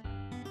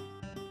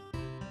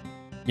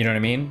 You know what I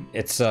mean?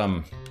 It's,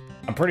 I'm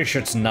pretty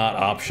sure it's not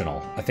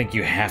optional. I think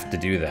you have to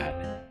do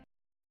that.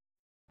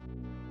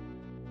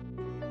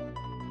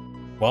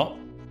 Well,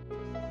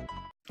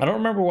 I don't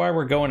remember why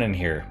we're going in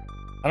here.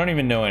 I don't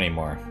even know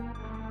anymore.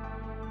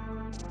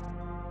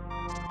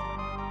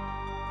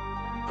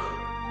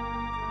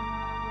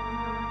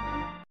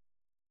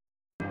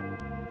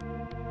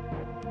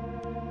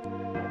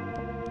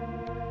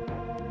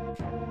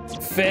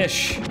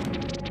 Fish!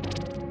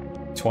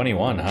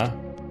 21, huh?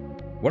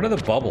 What are the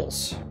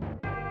bubbles?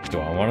 Do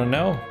I want to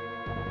know?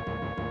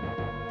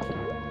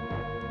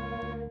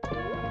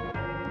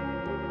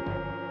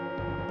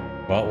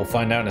 Well, we'll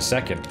find out in a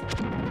second.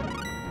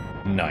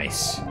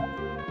 Nice.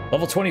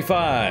 Level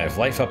 25,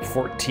 life up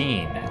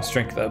 14,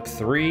 strength up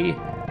 3,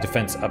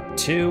 defense up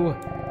 2,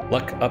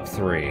 luck up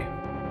 3.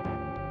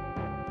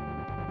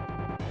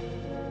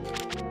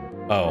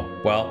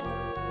 Oh, well.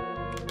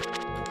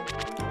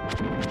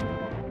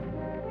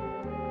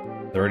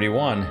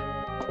 31.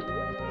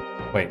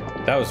 Wait,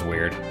 that was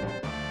weird.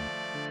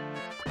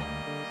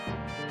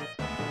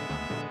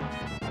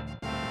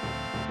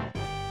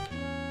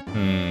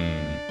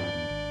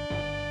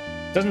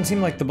 Doesn't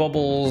seem like the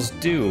bubbles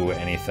do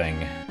anything.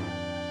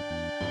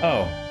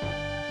 Oh.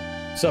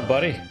 What's up,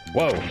 buddy?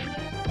 Whoa.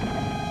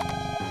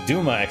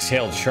 Duma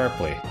exhaled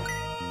sharply.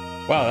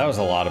 Wow, that was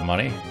a lot of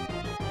money.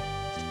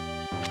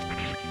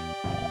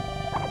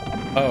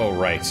 Oh,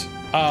 right.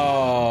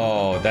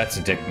 Oh, that's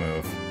a dick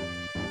move.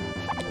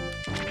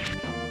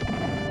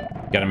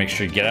 Gotta make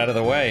sure you get out of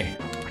the way.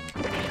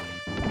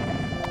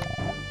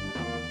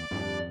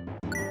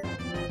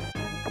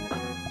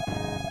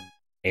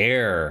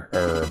 Air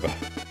herb.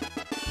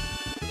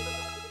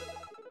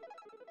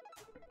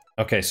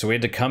 Okay, so we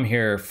had to come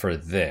here for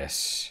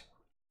this.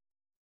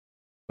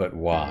 But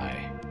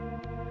why?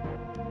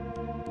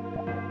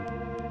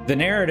 The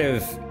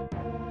narrative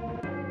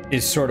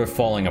is sort of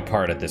falling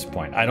apart at this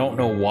point. I don't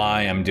know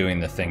why I'm doing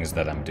the things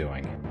that I'm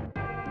doing.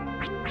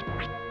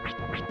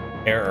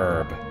 Air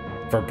herb.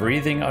 For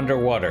breathing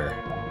underwater.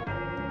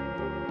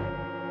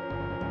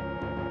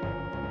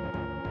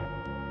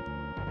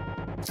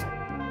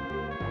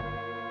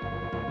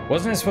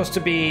 Wasn't it supposed to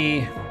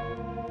be...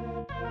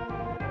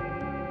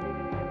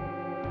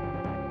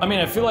 I mean,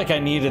 I feel like I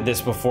needed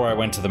this before I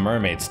went to the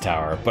Mermaid's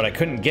Tower, but I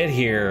couldn't get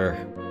here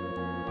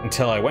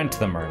until I went to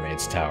the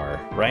Mermaid's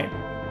Tower, right?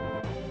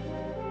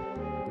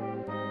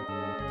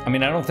 I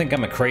mean, I don't think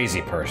I'm a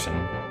crazy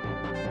person.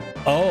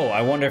 Oh,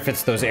 I wonder if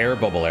it's those air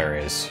bubble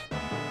areas.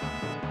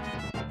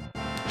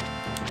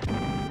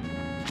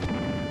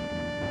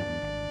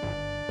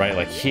 Right,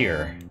 like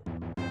here.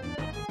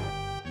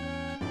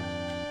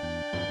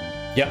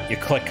 Yep, you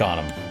click on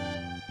them.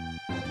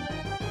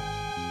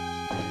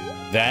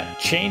 That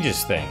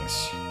changes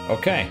things.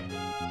 Okay.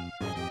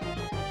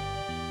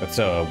 That's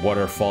a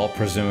waterfall,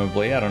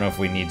 presumably. I don't know if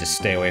we need to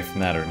stay away from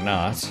that or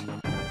not.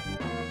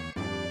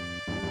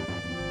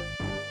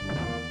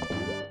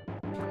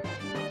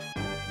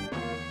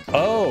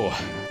 Oh!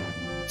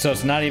 So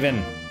it's not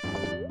even...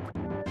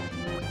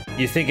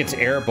 You think it's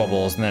air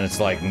bubbles, and then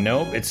it's like,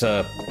 nope, it's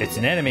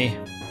an enemy.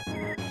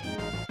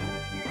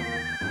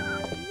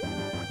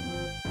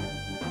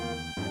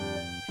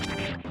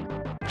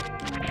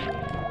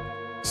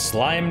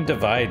 Slime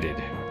divided.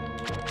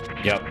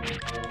 Yep.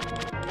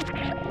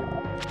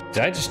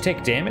 Did I just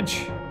take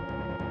damage?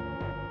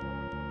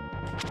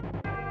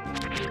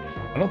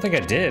 I don't think I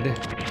did.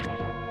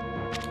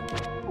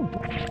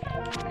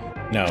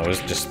 No, it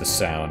was just the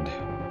sound.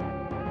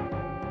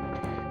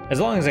 As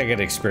long as I get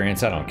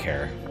experience, I don't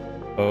care.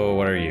 Oh,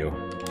 what are you?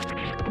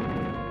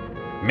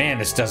 Man,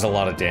 this does a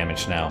lot of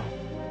damage now.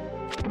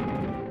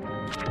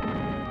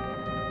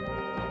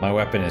 My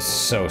weapon is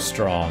so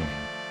strong.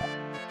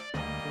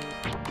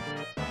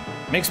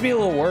 Makes me a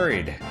little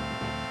worried.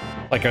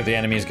 Like, are the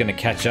enemies gonna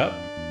catch up?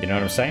 You know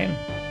what I'm saying?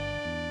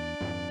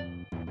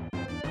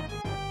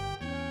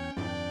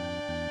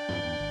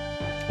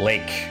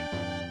 Lake.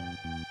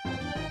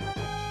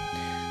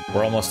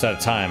 We're almost out of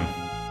time.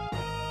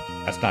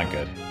 That's not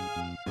good.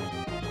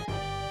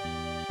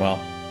 Well.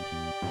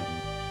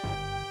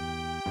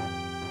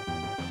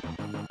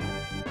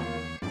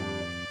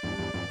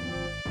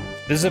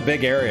 This is a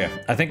big area.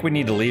 I think we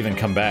need to leave and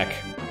come back.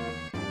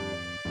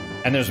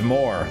 And there's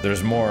more.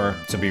 There's more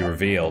to be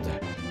revealed.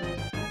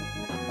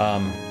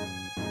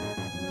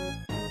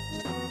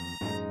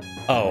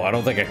 Oh, I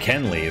don't think I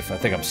can leave. I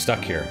think I'm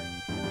stuck here.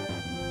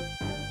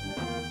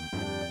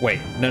 Wait,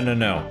 no, no,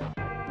 no.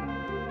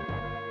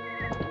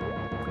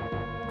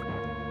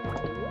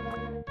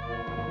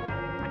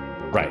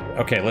 Right,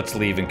 okay, let's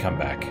leave and come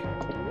back.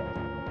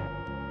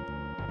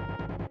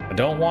 I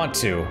don't want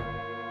to.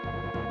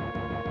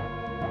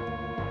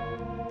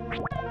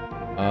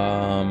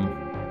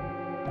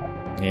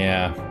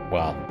 Yeah,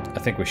 well, I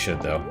think we should,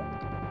 though.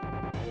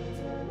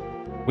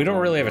 We don't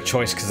really have a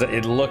choice, because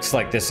it looks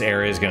like this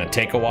area is going to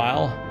take a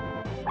while.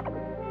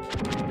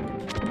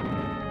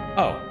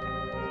 Oh.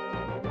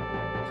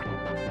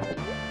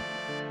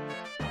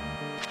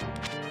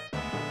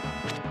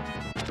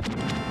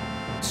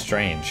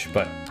 Strange,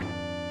 but...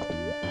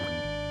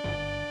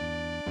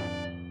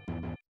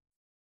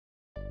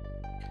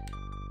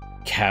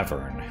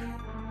 Cavern.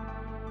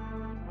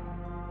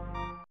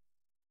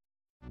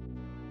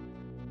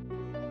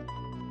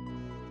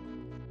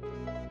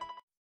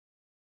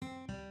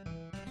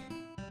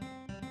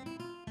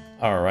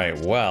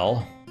 Alright,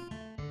 well...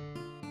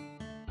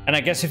 And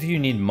I guess if you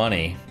need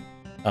money,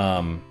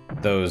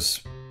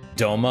 those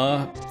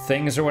Doma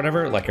things or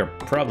whatever, like, are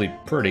probably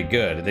pretty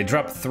good. They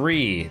drop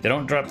 3. They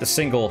don't drop the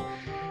single...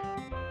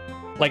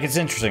 Like, it's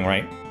interesting,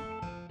 right?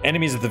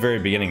 Enemies at the very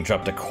beginning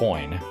dropped a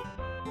coin.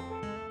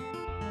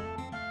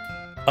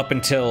 Up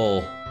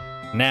until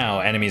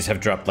now, enemies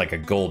have dropped, like, a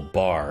gold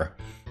bar.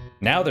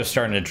 Now they're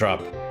starting to drop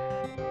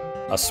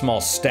a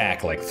small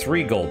stack, like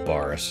 3 gold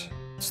bars.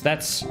 So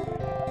that's...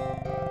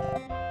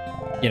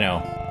 You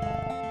know...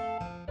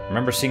 I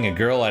remember seeing a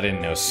girl I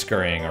didn't know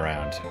scurrying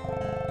around.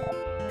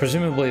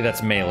 Presumably that's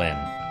Maylin.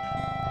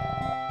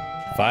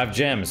 5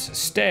 gems.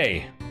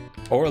 Stay.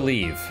 Or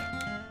leave.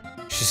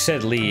 She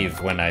said leave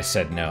when I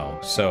said no.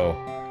 So,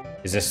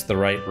 is this the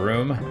right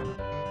room?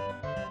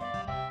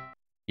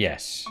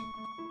 Yes.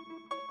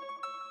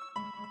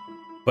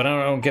 But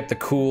I don't get the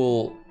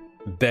cool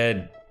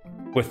bed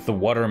with the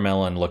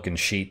watermelon looking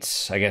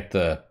sheets. I get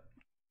the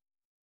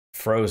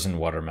frozen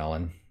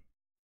watermelon.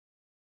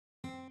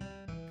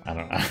 I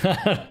don't know.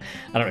 I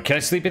don't know. Can I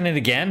sleep in it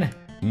again?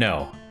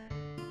 No.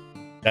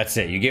 That's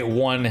it. You get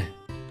one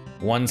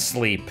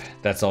sleep.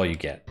 That's all you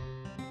get.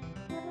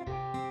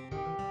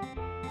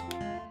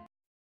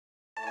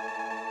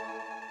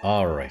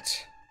 All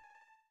right.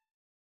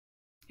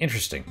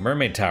 Interesting.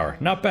 Mermaid Tower.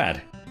 Not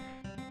bad.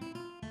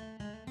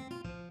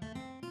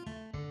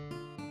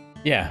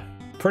 Yeah.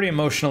 Pretty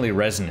emotionally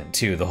resonant,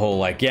 too. The whole,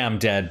 like, yeah, I'm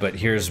dead, but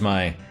here's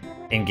my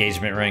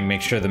engagement ring.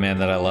 Make sure the man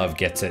that I love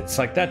gets it. It's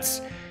like,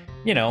 that's,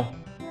 you know,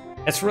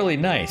 that's really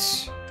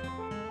nice.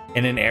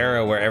 In an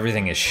era where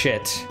everything is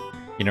shit,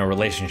 you know,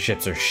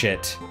 relationships are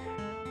shit.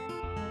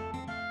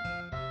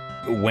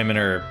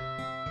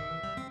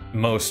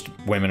 Most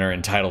women are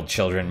entitled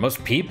children.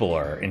 Most people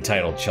are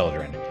entitled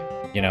children.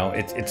 You know,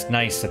 it's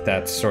nice that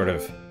that's sort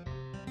of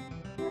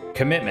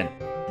commitment,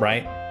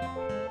 right?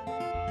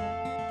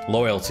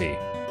 Loyalty.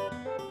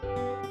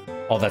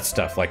 All that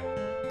stuff, like,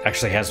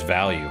 actually has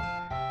value.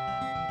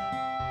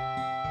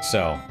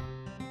 So,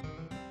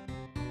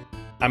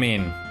 I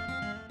mean,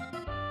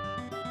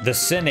 the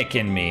cynic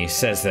in me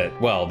says that,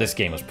 well, this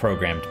game was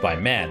programmed by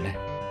men.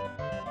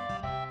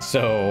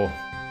 So,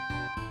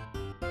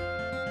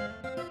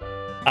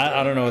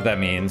 I don't know what that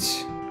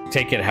means.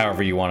 Take it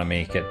however you want to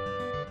make it.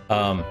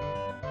 But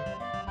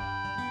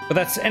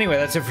anyway,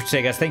 that's it for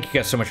today, guys. Thank you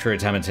guys so much for your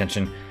time and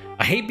attention.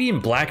 I hate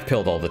being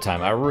blackpilled all the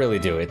time. I really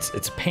do. It's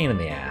a pain in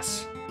the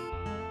ass.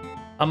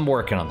 I'm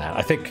working on that.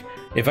 I think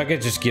if I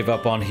could just give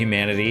up on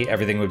humanity,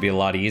 everything would be a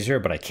lot easier,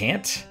 but I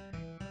can't.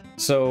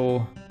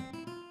 So,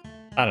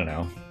 I don't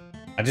know.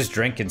 I just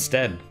drink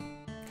instead.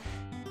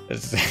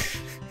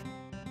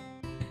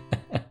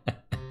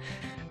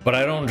 But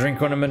I don't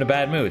drink when I'm in a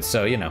bad mood,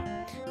 so, you know.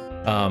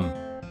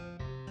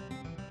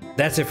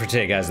 That's it for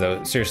today, guys,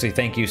 though. Seriously,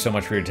 thank you so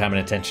much for your time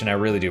and attention. I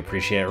really do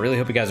appreciate it. I really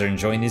hope you guys are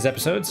enjoying these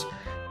episodes.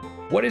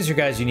 What is your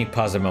guys' unique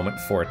positive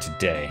moment for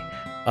today?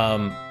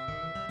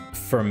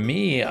 For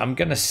me, I'm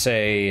gonna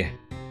say...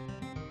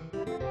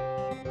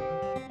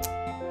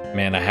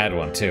 Man, I had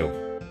one, too.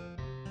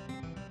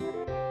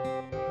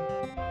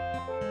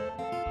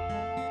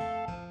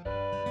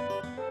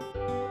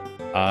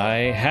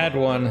 I had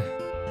one.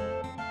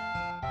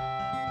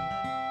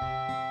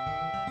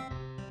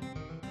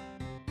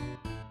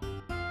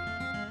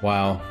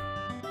 Wow.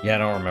 Yeah, I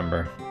don't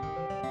remember.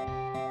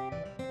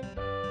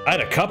 I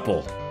had a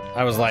couple.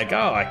 I was like,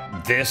 oh,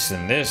 this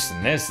and this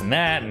and this and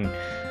that and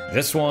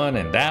this one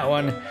and that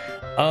one.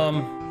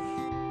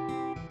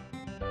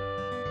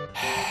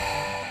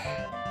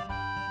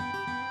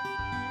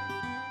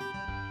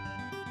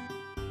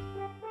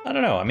 I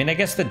don't know. I mean, I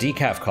guess the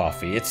decaf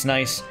coffee. It's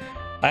nice.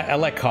 I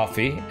like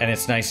coffee, and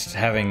it's nice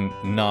having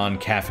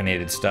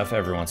non-caffeinated stuff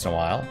every once in a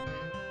while.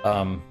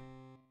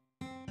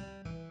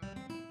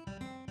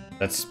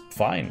 That's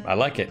fine. I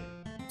like it.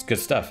 It's good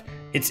stuff.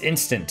 It's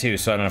instant, too,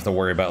 so I don't have to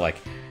worry about, like,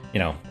 you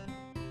know,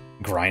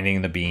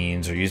 grinding the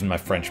beans or using my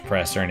French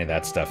press or any of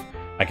that stuff.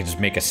 I can just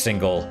make a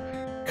single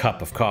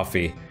cup of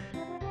coffee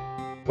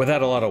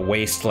without a lot of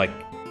waste, like,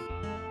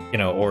 you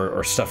know,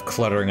 or stuff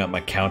cluttering up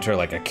my counter,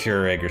 like a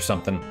Keurig or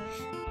something.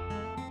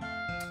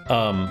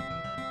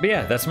 But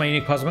yeah, that's my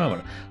unique positive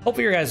moment.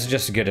 Hopefully your guys is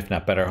just as good, if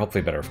not better.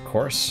 Hopefully better, of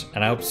course.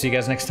 And I hope to see you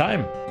guys next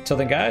time. Till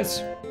then,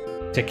 guys,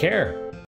 take care.